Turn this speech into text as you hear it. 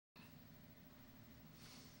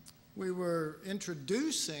we were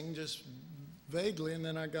introducing just vaguely, and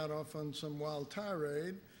then I got off on some wild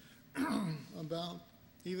tirade about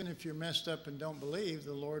even if you're messed up and don't believe,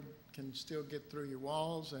 the Lord can still get through your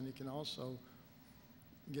walls, and he can also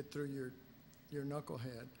get through your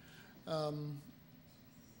knucklehead.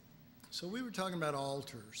 So we were talking about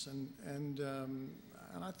altars, and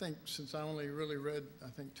I think since I only really read, I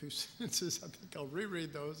think 2 sentences, I think I'll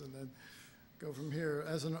reread those and then go from here.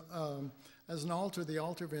 As an altar, the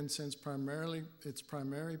altar of incense its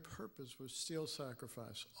primary purpose was still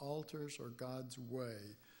sacrifice. Altars are God's way.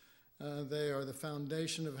 They are the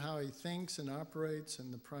foundation of how he thinks and operates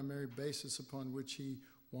and the primary basis upon which he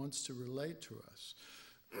wants to relate to us.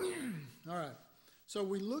 All right. So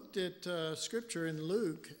we looked at scripture in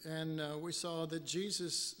Luke, and we saw that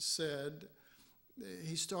Jesus said,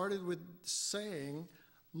 he started with saying,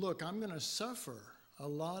 look, I'm going to suffer a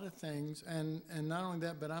lot of things, and not only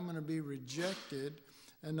that, but I'm going to be rejected,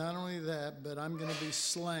 and not only that, but I'm going to be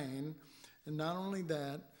slain, and not only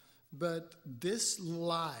that, but this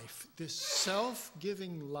life, this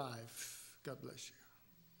self-giving life, God bless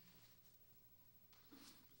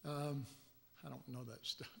you. I don't know that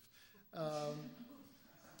stuff.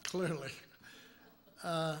 Clearly.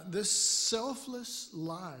 This selfless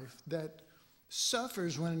life that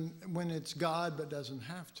suffers when it's God but doesn't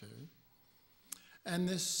have to. And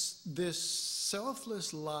this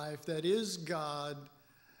selfless life that is God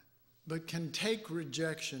but can take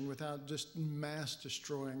rejection without just mass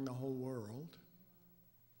destroying the whole world.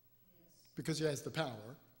 Because he has the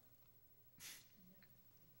power.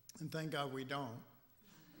 And thank God we don't.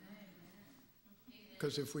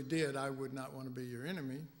 Because if we did, I would not want to be your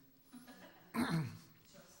enemy.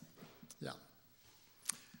 Yeah.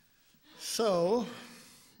 So,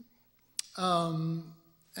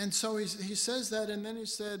 and so he says that, and then he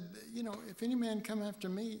said, you know, if any man come after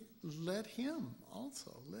me, let him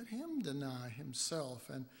deny himself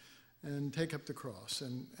and take up the cross.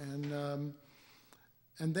 And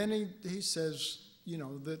then he says, you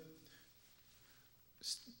know, that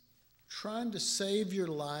trying to save your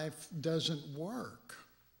life doesn't work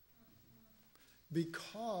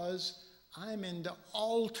because I'm into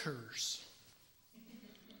altars.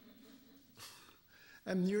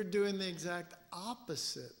 And you're doing the exact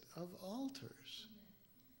opposite of altars.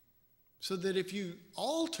 So that if you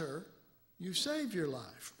alter, you save your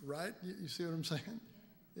life, right? You see what I'm saying?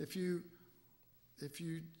 If you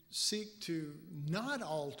seek to not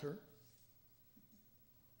alter,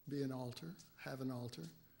 be an altar, have an altar,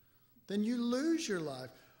 then you lose your life.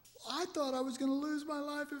 I thought I was going to lose my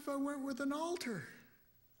life if I went with an altar.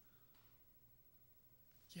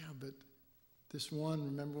 Yeah, but this one,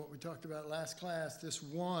 remember what we talked about last class, this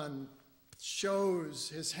one shows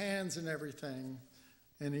his hands and everything,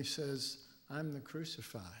 and he says, I'm the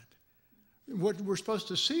crucified. What we're supposed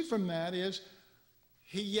to see from that is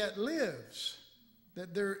he yet lives, that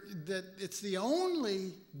it's the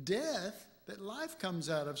only death that life comes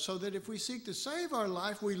out of, so that if we seek to save our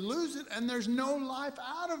life, we lose it, and there's no life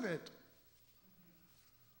out of it.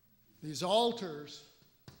 These altars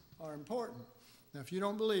are important. Now, if you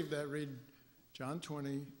don't believe that, read John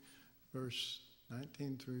 20, verse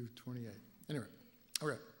 19 through 28. Anyway, all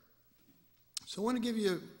right. So I want to give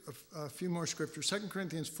you a few more scriptures. 2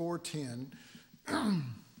 Corinthians 4:10.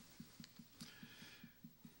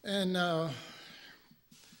 And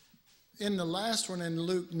in the last one, in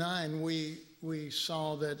Luke 9, we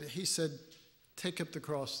saw that he said, take up the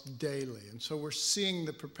cross daily. And so we're seeing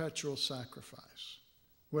the perpetual sacrifice,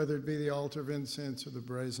 whether it be the altar of incense or the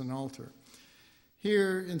brazen altar.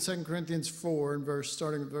 Here in 2 Corinthians 4,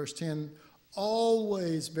 starting with verse 10,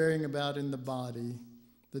 always bearing about in the body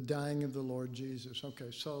the dying of the Lord Jesus.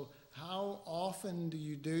 Okay, so how often do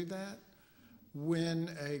you do that?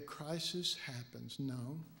 When a crisis happens?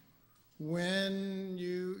 No. When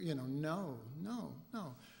no.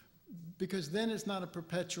 Because then it's not a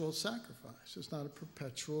perpetual sacrifice. It's not a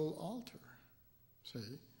perpetual altar.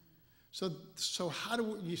 See? So how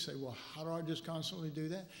do you say, well, how do I just constantly do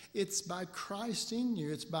that? It's by Christ in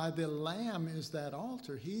you. It's by the Lamb is that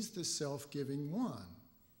altar. He's the self-giving one.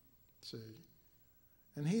 See?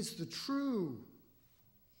 And he's the true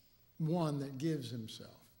one that gives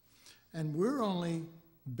himself. And we're only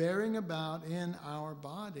bearing about in our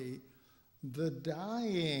body the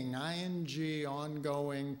dying, ing,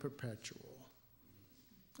 ongoing, perpetual.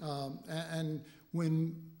 And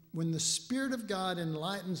when the Spirit of God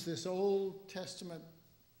enlightens this Old Testament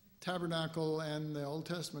tabernacle and the Old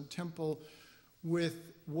Testament temple with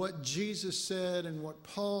what Jesus said and what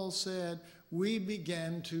Paul said, we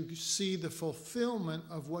began to see the fulfillment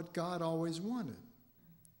of what God always wanted.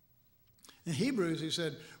 In Hebrews, he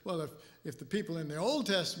said, well, if the people in the Old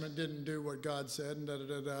Testament didn't do what God said, and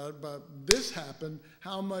da-da-da-da, but this happened,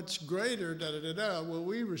 how much greater da-da-da-da will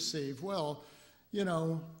we receive? Well, you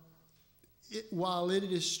know, while it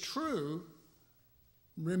is true,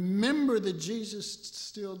 remember that Jesus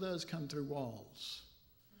still does come through walls.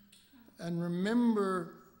 And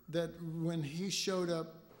remember that when he showed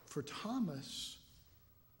up for Thomas,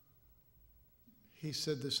 he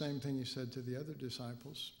said the same thing he said to the other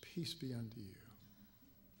disciples, peace be unto you.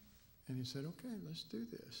 And he said, okay, let's do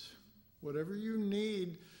this. Whatever you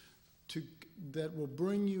need that will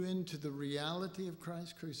bring you into the reality of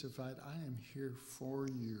Christ crucified, I am here for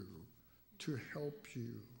you to help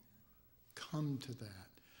you come to that.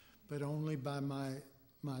 But only by my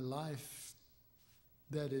life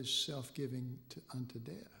that is self-giving unto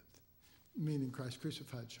death, meaning Christ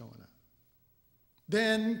crucified showing up.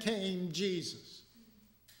 Then came Jesus,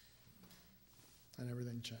 and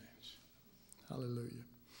everything changed. Hallelujah.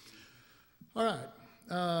 All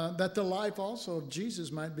right. That the life also of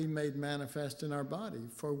Jesus might be made manifest in our body.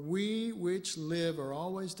 For we which live are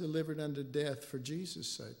always delivered unto death for Jesus'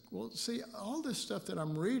 sake. Well, see, all this stuff that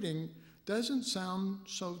I'm reading doesn't sound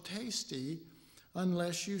so tasty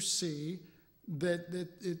unless you see that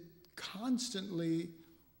it constantly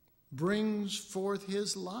brings forth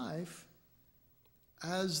his life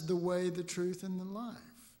as the way, the truth, and the life.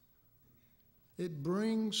 It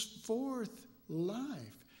brings forth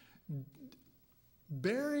life.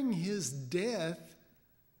 Bearing his death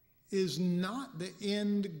is not the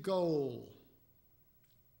end goal.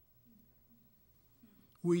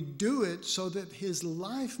 We do it so that his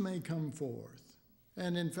life may come forth.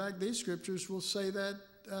 And in fact, these scriptures will say that,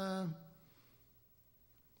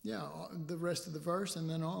 the rest of the verse and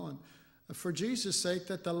then on. For Jesus' sake,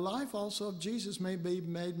 that the life also of Jesus may be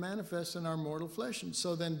made manifest in our mortal flesh. And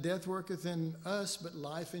so then death worketh in us, but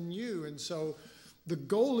life in you. And so the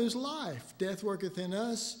goal is life. Death worketh in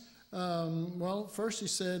us. First he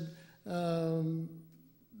said that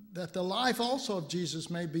the life also of Jesus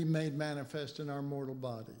may be made manifest in our mortal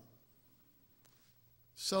body.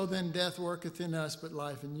 So then death worketh in us, but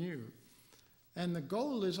life in you. And the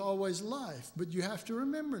goal is always life. But you have to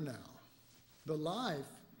remember now, the life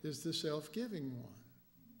is the self-giving one.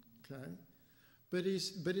 Okay? But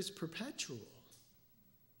it's perpetual.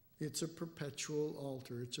 It's a perpetual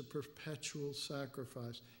altar. It's a perpetual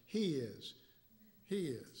sacrifice. He is. He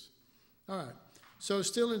is. All right. So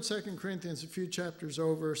still in 2 Corinthians, a few chapters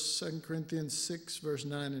over, 2 Corinthians 6, verse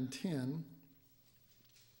 9 and 10.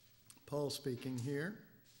 Paul speaking here.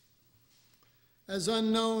 As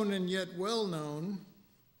unknown and yet well known,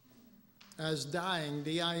 as dying,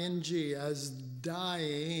 D-I-N-G, as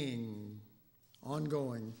dying,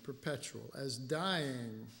 ongoing, perpetual, as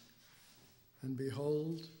dying, and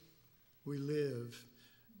behold, we live.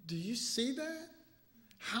 Do you see that?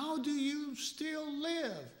 How do you still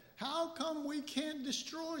live? How come we can't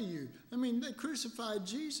destroy you? I mean, they crucified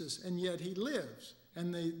Jesus, and yet he lives.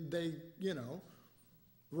 And they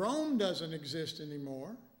Rome doesn't exist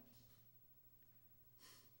anymore.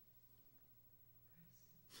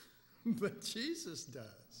 But Jesus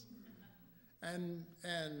does. And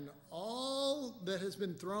all that has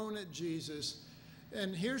been thrown at Jesus,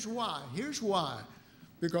 and here's why. Here's why.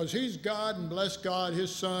 Because he's God, and bless God,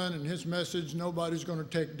 his son and his message nobody's going to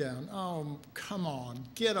take down. Oh, come on.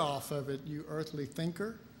 Get off of it, you earthly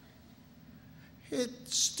thinker. It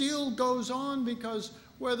still goes on because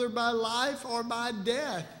whether by life or by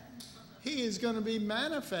death, he is going to be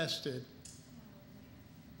manifested.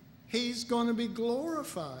 He's going to be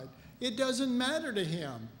glorified. It doesn't matter to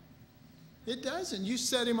him. It doesn't. You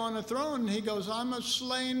set him on a throne and he goes, I'm a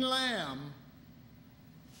slain lamb.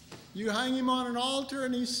 You hang him on an altar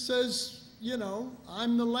and he says,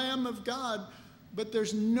 I'm the Lamb of God. But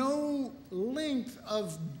there's no length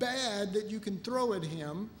of bad that you can throw at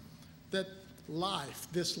him that life,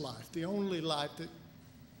 this life, the only life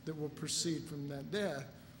that will proceed from that death,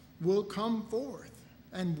 will come forth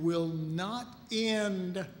and will not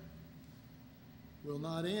end. Will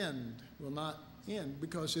not end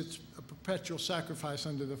because it's a perpetual sacrifice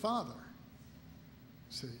unto the Father.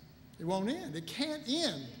 See, it won't end. It can't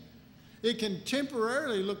end. It can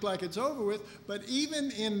temporarily look like it's over with, but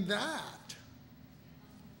even in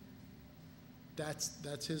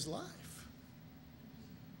that's his life.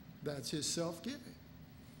 That's his self-giving.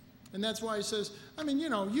 And that's why he says,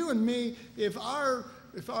 you and me, if our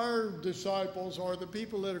disciples or the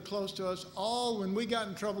people that are close to us, when we got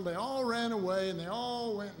in trouble, they all ran away and they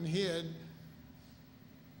all went and hid,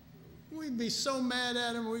 we'd be so mad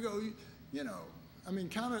at him. We go,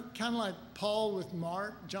 kind of like Paul with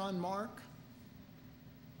John Mark.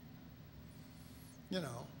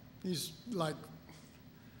 He's like,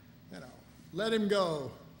 let him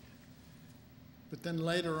go. But then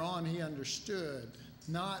later on, he understood,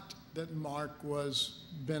 not that Mark was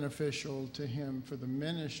beneficial to him for the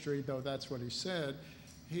ministry, though that's what he said.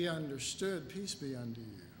 He understood, peace be unto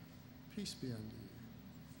you. Peace be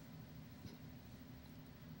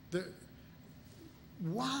unto you.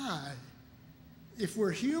 Why? If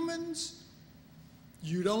we're humans,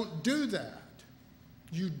 you don't do that.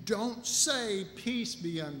 You don't say, peace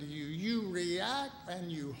be unto you. You react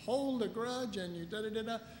and you hold a grudge and you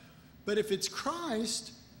da-da-da-da. But if it's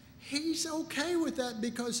Christ, he's okay with that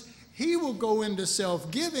because he will go into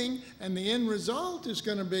self-giving, and the end result is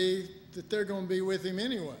going to be that they're going to be with him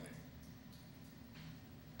anyway.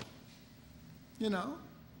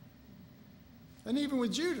 And even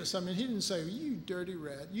with Judas, he didn't say, you dirty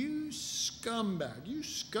rat, you scumbag, you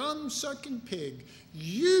scum-sucking pig,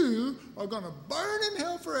 you are going to burn in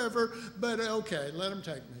hell forever, but okay, let him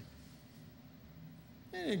take me.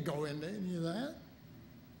 He didn't go into any of that.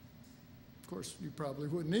 Of course, you probably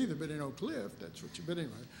wouldn't either, but in Oak Cliff, that's what you, but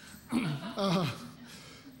anyway.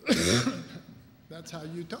 That's how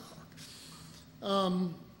you talk.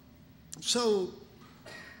 So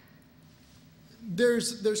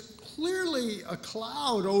there's clearly a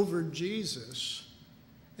cloud over Jesus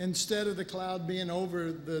instead of the cloud being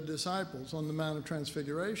over the disciples on the Mount of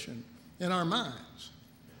Transfiguration in our minds.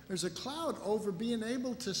 There's a cloud over being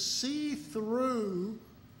able to see through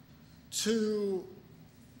to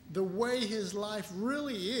the way his life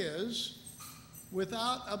really is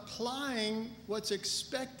without applying what's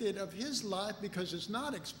expected of his life, because it's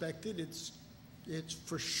not expected, it's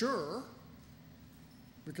for sure,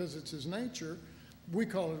 because it's his nature. We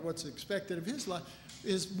call it what's expected of his life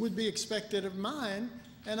would be expected of mine,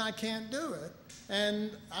 and I can't do it,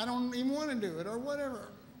 and I don't even want to do it, or whatever.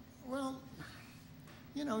 Well,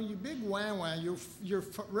 you big wah-wah, you're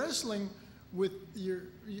wrestling with,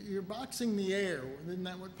 you're boxing the air. Isn't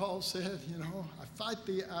that what Paul said? I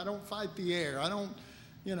don't fight the air. I don't,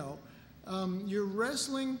 you're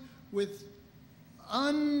wrestling with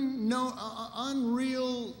unreal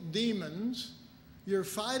demons. You're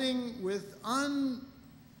fighting with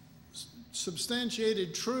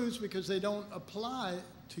unsubstantiated truths because they don't apply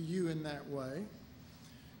to you in that way.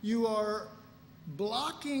 You are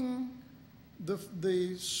blocking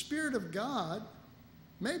the Spirit of God,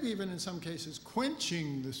 maybe even in some cases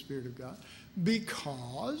quenching the Spirit of God,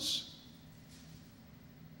 because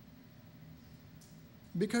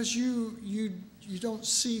you don't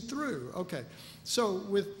see through. Okay, so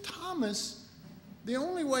with Thomas, the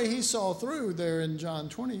only way he saw through there in John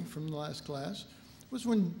 20 from the last class was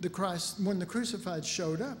when the crucified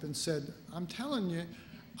showed up and said, I'm telling you,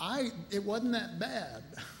 it wasn't that bad.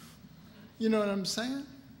 You know what I'm saying?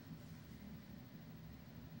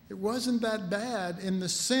 It wasn't that bad in the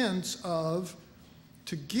sense of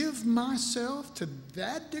to give myself to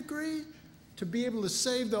that degree, to be able to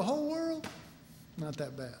save the whole world, not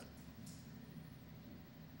that bad.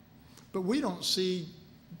 But we don't see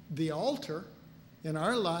the altar in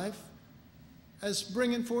our life as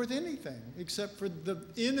bringing forth anything except for the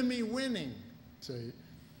enemy winning. See,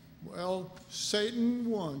 well, Satan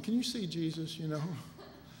won. Can you see Jesus,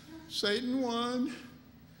 Satan won.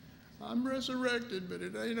 I'm resurrected, but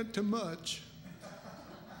it ain't too much.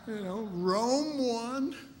 Rome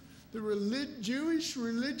won. The Jewish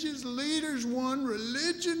religious leaders won.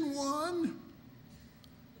 Religion won.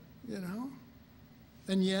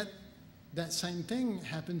 And yet, that same thing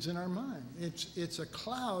happens in our mind. It's a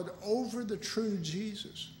cloud over the true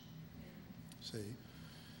Jesus. See?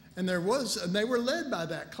 And they were led by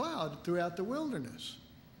that cloud throughout the wilderness.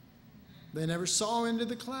 They never saw into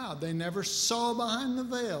the cloud. They never saw behind the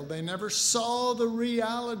veil. They never saw the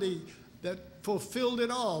reality that fulfilled it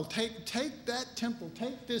all. Take that temple,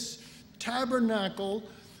 take this tabernacle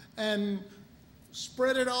and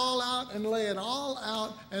spread it all out and lay it all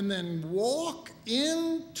out, and then walk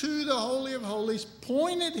into the Holy of Holies,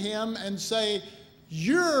 point at him and say,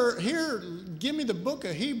 you're here, give me the book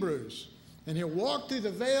of Hebrews. And he'll walk through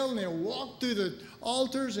the veil, and he'll walk through the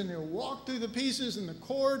altars, and he'll walk through the pieces and the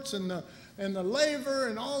courts and the laver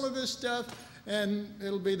and all of this stuff, and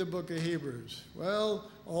it'll be the book of Hebrews. Well,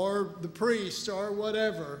 or the priest or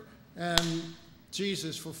whatever, and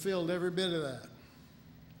Jesus fulfilled every bit of that.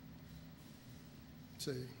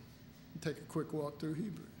 See, take a quick walk through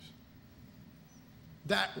Hebrews.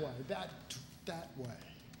 That way, that way.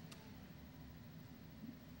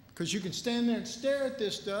 Because you can stand there and stare at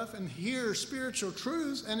this stuff and hear spiritual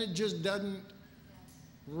truths, and it just doesn't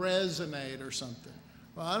resonate or something.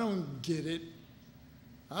 Well, I don't get it.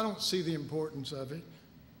 I don't see the importance of it.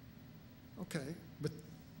 Okay, but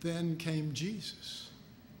then came Jesus.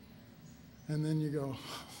 And then you go,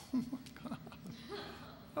 oh my God,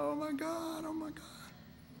 oh my God, oh my God.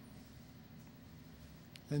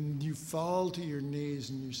 And you fall to your knees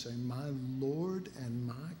and you say, my Lord and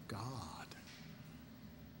my God.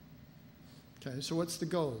 Okay, so what's the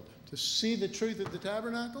goal? To see the truth at the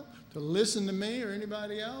tabernacle? To listen to me or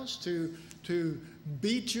anybody else? To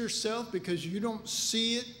beat yourself because you don't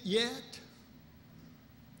see it yet?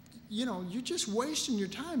 You know, you're just wasting your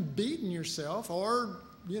time beating yourself or,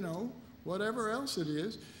 you know, whatever else it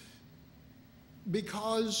is,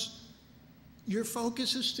 because your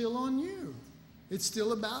focus is still on you. It's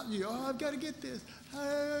still about you. Oh, I've got to get this. Hey,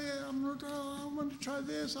 I want to try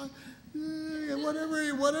this. Whatever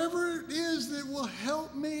it is that will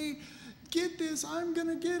help me get this, I'm going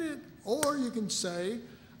to get it. Or you can say,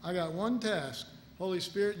 I got one task. Holy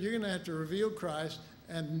Spirit, you're going to have to reveal Christ,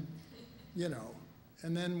 and, you know,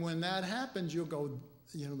 and then when that happens, you'll go,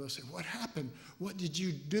 you know, they'll say, what happened? What did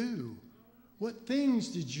you do? What things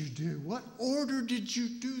did you do? What order did you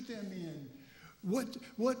do them in?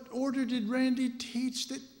 What order did Randy teach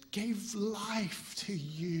that gave life to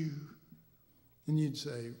you? And you'd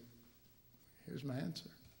say, here's my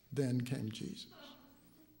answer. Then came Jesus.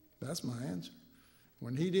 That's my answer.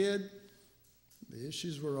 When he did, the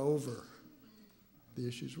issues were over. The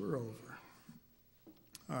issues were over.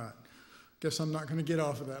 All right. Guess I'm not going to get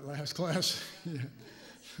off of that last class.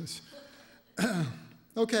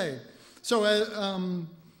 Okay. So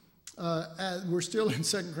we're still in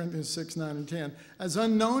 2 Corinthians 6, 9, and 10. As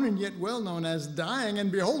unknown and yet well known, as dying,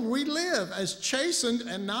 and behold, we live, as chastened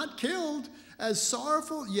and not killed, as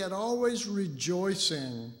sorrowful, yet always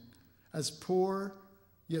rejoicing, as poor,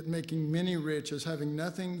 yet making many rich, as having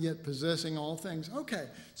nothing, yet possessing all things. Okay,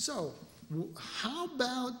 so how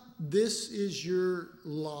about this is your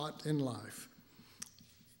lot in life?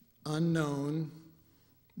 Unknown,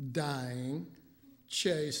 dying,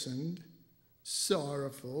 chastened,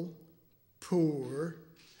 sorrowful, poor,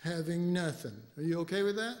 having nothing. Are you okay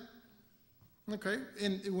with that? Okay,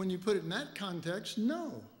 and when you put it in that context,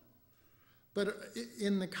 no. But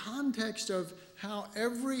in the context of how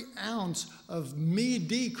every ounce of me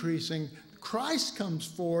decreasing, Christ comes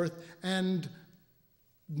forth, and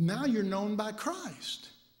now you're known by Christ.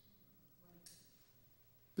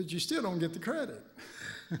 But you still don't get the credit.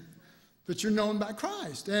 But you're known by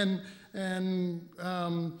Christ. And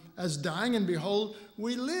as dying, and behold,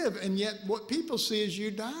 we live. And yet what people see is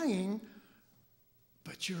you dying,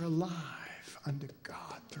 but you're alive unto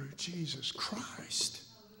God through Jesus Christ.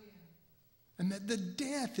 And that the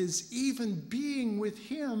death is even being with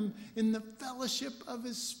him in the fellowship of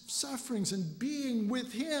his sufferings and being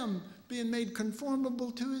with him, being made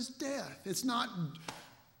conformable to his death. It's not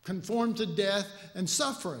conformed to death and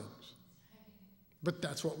sufferings, but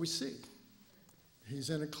that's what we see.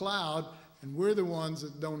 He's in a cloud, and we're the ones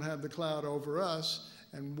that don't have the cloud over us,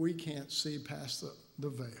 and we can't see past the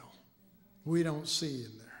veil. We don't see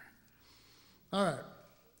in there. All right.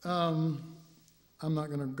 I'm not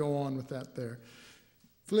going to go on with that there.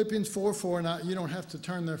 Philippians 4:4, and you don't have to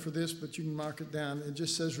turn there for this, but you can mark it down. It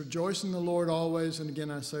just says, rejoice in the Lord always, and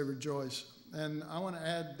again I say rejoice. And I want to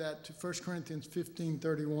add that to 1 Corinthians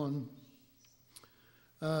 15:31.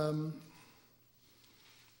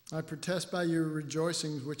 I protest by your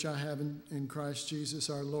rejoicings, which I have in Christ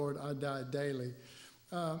Jesus our Lord, I die daily.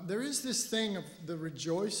 There is this thing of the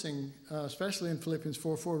rejoicing, especially in Philippians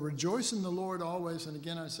 4:4, rejoice in the Lord always, and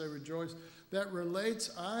again I say rejoice, that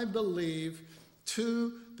relates, I believe,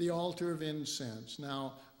 to the altar of incense.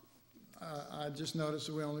 Now, I just noticed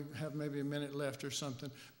that we only have maybe a minute left or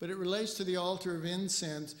something, but it relates to the altar of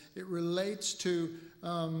incense. It relates to,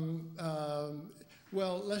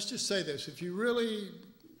 well, let's just say this. If you really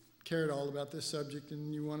care at all about this subject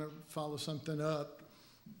and you want to follow something up,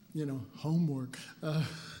 you know, homework,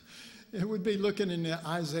 it would be looking in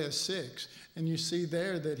Isaiah 6, and you see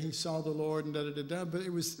there that he saw the Lord and da-da-da-da, but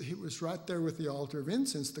it was right there with the altar of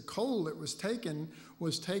incense. The coal that was taken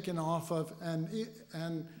off of, and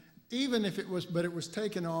even if it was, but it was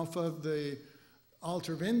taken off of the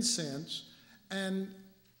altar of incense, and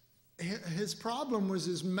his problem was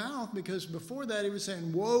his mouth, because before that he was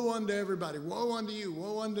saying, woe unto everybody, woe unto you,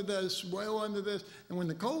 woe unto this, woe unto this, and when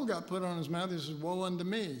the coal got put on his mouth, he said, woe unto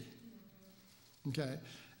me. Okay,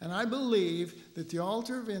 and I believe that the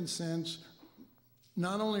altar of incense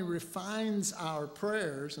not only refines our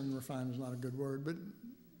prayers, and refine is not a good word, but,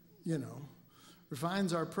 you know,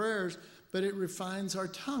 refines our prayers, but it refines our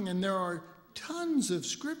tongue. And there are tons of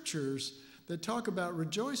scriptures that talk about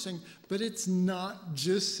rejoicing, but it's not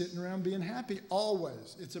just sitting around being happy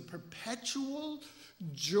always. It's a perpetual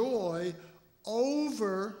joy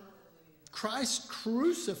over Christ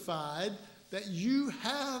crucified, that you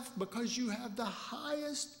have because you have the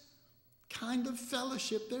highest kind of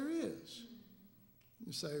fellowship there is.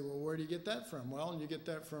 You say, well, where do you get that from? Well, you get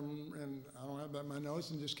that from, and I don't have that in my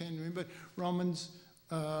notes and just came to me, but Romans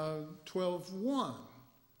 12:1.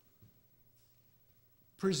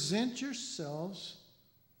 Present yourselves.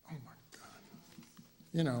 Oh my God.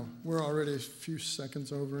 You know, we're already a few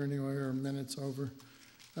seconds over anyway, or minutes over.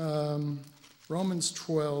 Romans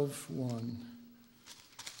 12:1.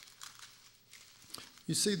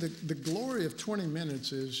 You see, the glory of 20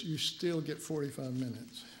 minutes is you still get 45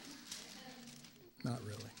 minutes. Not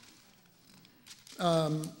really.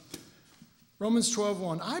 Romans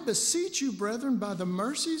 12:1. I beseech you, brethren, by the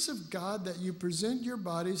mercies of God, that you present your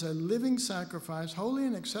bodies a living sacrifice, holy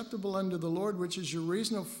and acceptable unto the Lord, which is your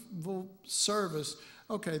reasonable service.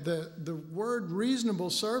 Okay, the word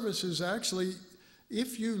reasonable service is actually,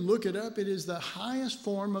 if you look it up, it is the highest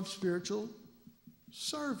form of spiritual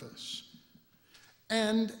service.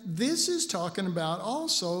 And this is talking about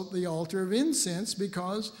also the altar of incense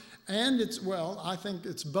because, and it's, well, I think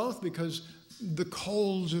it's both because the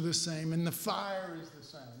coals are the same and the fire is the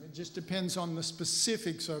same. It just depends on the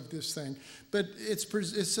specifics of this thing. But it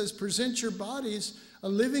says, present your bodies a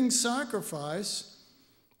living sacrifice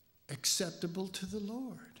acceptable to the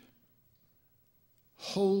Lord,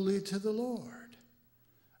 holy to the Lord,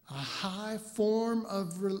 a high form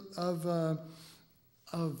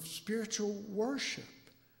of spiritual worship,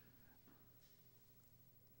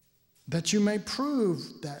 that you may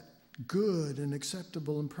prove that good and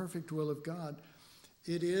acceptable and perfect will of God.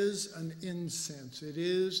 It is an incense. It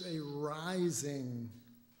is a rising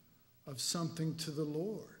of something to the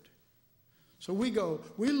Lord. So we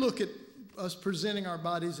look at us presenting our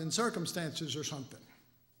bodies in circumstances or something.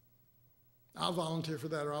 I'll volunteer for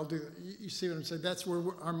that, or I'll do it. You see what I'm saying? That's where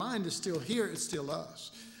our mind is still here. It's still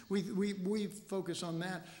us. We focus on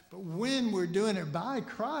that. But when we're doing it by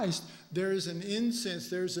Christ, there is an incense,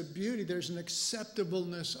 there's a beauty, there's an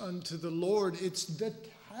acceptableness unto the Lord. It's the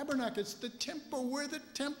tabernacle, it's the temple. We're the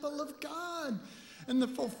temple of God. And the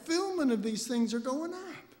fulfillment of these things are going up.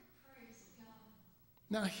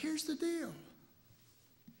 Now, here's the deal.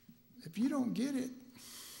 If you don't get it,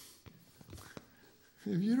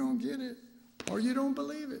 or you don't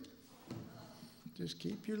believe it, just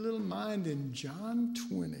keep your little mind in John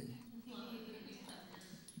 20.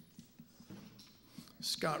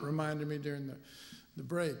 Scott reminded me during the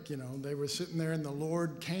break, you know, they were sitting there and the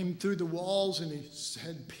Lord came through the walls and he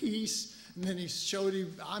said peace. And then he showed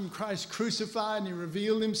him, I'm Christ crucified, and he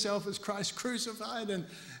revealed himself as Christ crucified and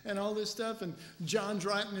all this stuff. And John's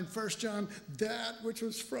writing in 1 John, that which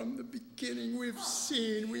was from the beginning we've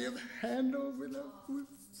seen, we have hand over the,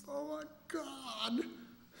 oh my God.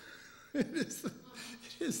 It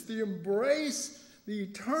is the embrace, the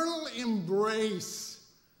eternal embrace.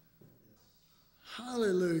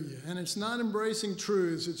 Hallelujah. And it's not embracing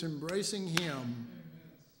truths, it's embracing him.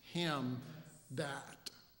 Him, that.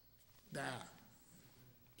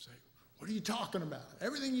 Say, what are you talking about?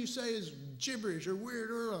 Everything you say is gibberish or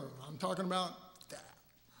weird. I'm talking about that.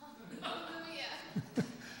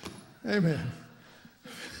 Amen.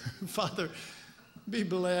 Father, be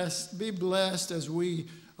blessed. Be blessed as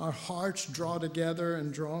our hearts draw together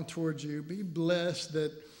and draw towards you. Be blessed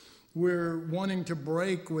that we're wanting to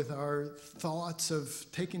break with our thoughts of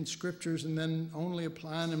taking scriptures and then only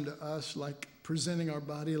applying them to us, like presenting our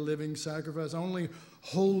body a living sacrifice, only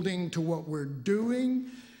holding to what we're doing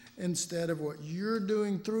instead of what you're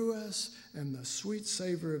doing through us, and the sweet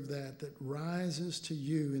savor of that rises to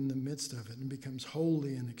you in the midst of it and becomes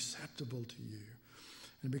holy and acceptable to you.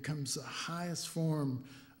 And it becomes the highest form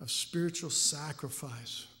of spiritual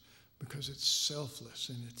sacrifice because it's selfless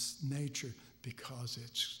in its nature, because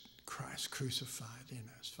it's Christ crucified in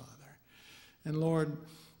us, Father. And Lord,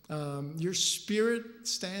 your Spirit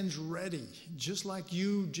stands ready, just like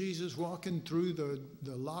you, Jesus, walking through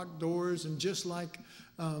the locked doors, and just like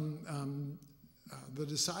the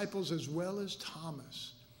disciples as well as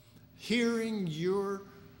Thomas, hearing your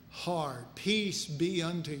heart, peace be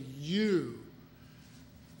unto you.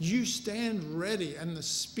 You stand ready, and the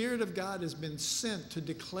Spirit of God has been sent to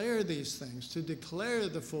declare these things, to declare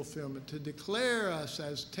the fulfillment, to declare us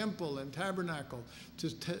as temple and tabernacle,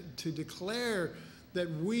 to declare that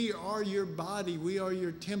we are your body, we are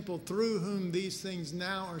your temple, through whom these things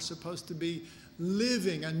now are supposed to be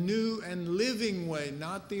living, a new and living way,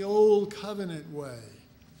 not the old covenant way.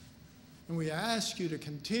 And we ask you to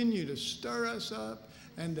continue to stir us up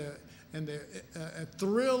and to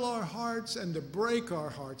thrill our hearts and to break our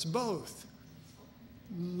hearts, both.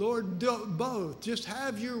 Lord, both. Just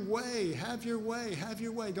have your way, have your way, have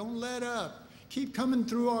your way. Don't let up. Keep coming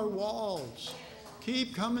through our walls.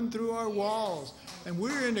 Keep coming through our walls. And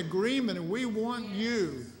we're in agreement, and we want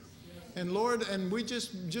you. And Lord, and we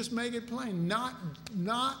just make it plain. Not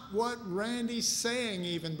what Randy's saying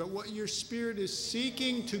even, but what your Spirit is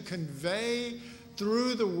seeking to convey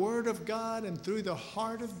through the Word of God and through the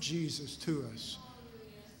heart of Jesus to us.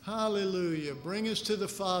 Hallelujah. Bring us to the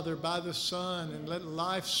Father by the Son, and let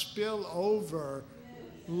life spill over.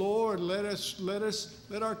 Lord, let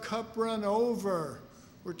our cup run over.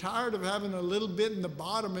 We're tired of having a little bit in the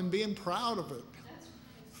bottom and being proud of it.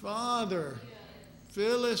 Father,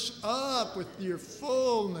 fill us up with your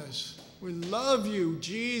fullness. We love you,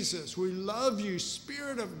 Jesus. We love you,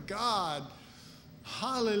 Spirit of God.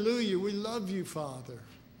 Hallelujah. We love you, Father.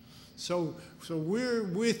 So we're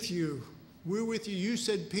with you. We're with you. You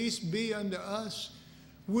said, peace be unto us.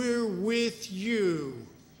 We're with you.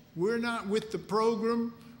 We're not with the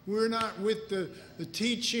program. We're not with the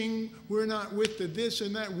teaching. We're not with the this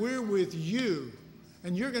and that. We're with you.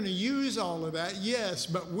 And you're going to use all of that, yes,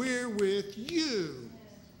 but we're with you.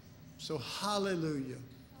 So hallelujah.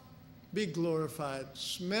 Be glorified.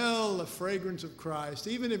 Smell the fragrance of Christ,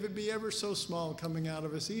 even if it be ever so small, coming out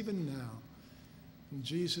of us even now. In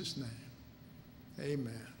Jesus' name,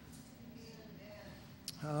 amen.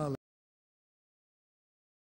 Hallelujah.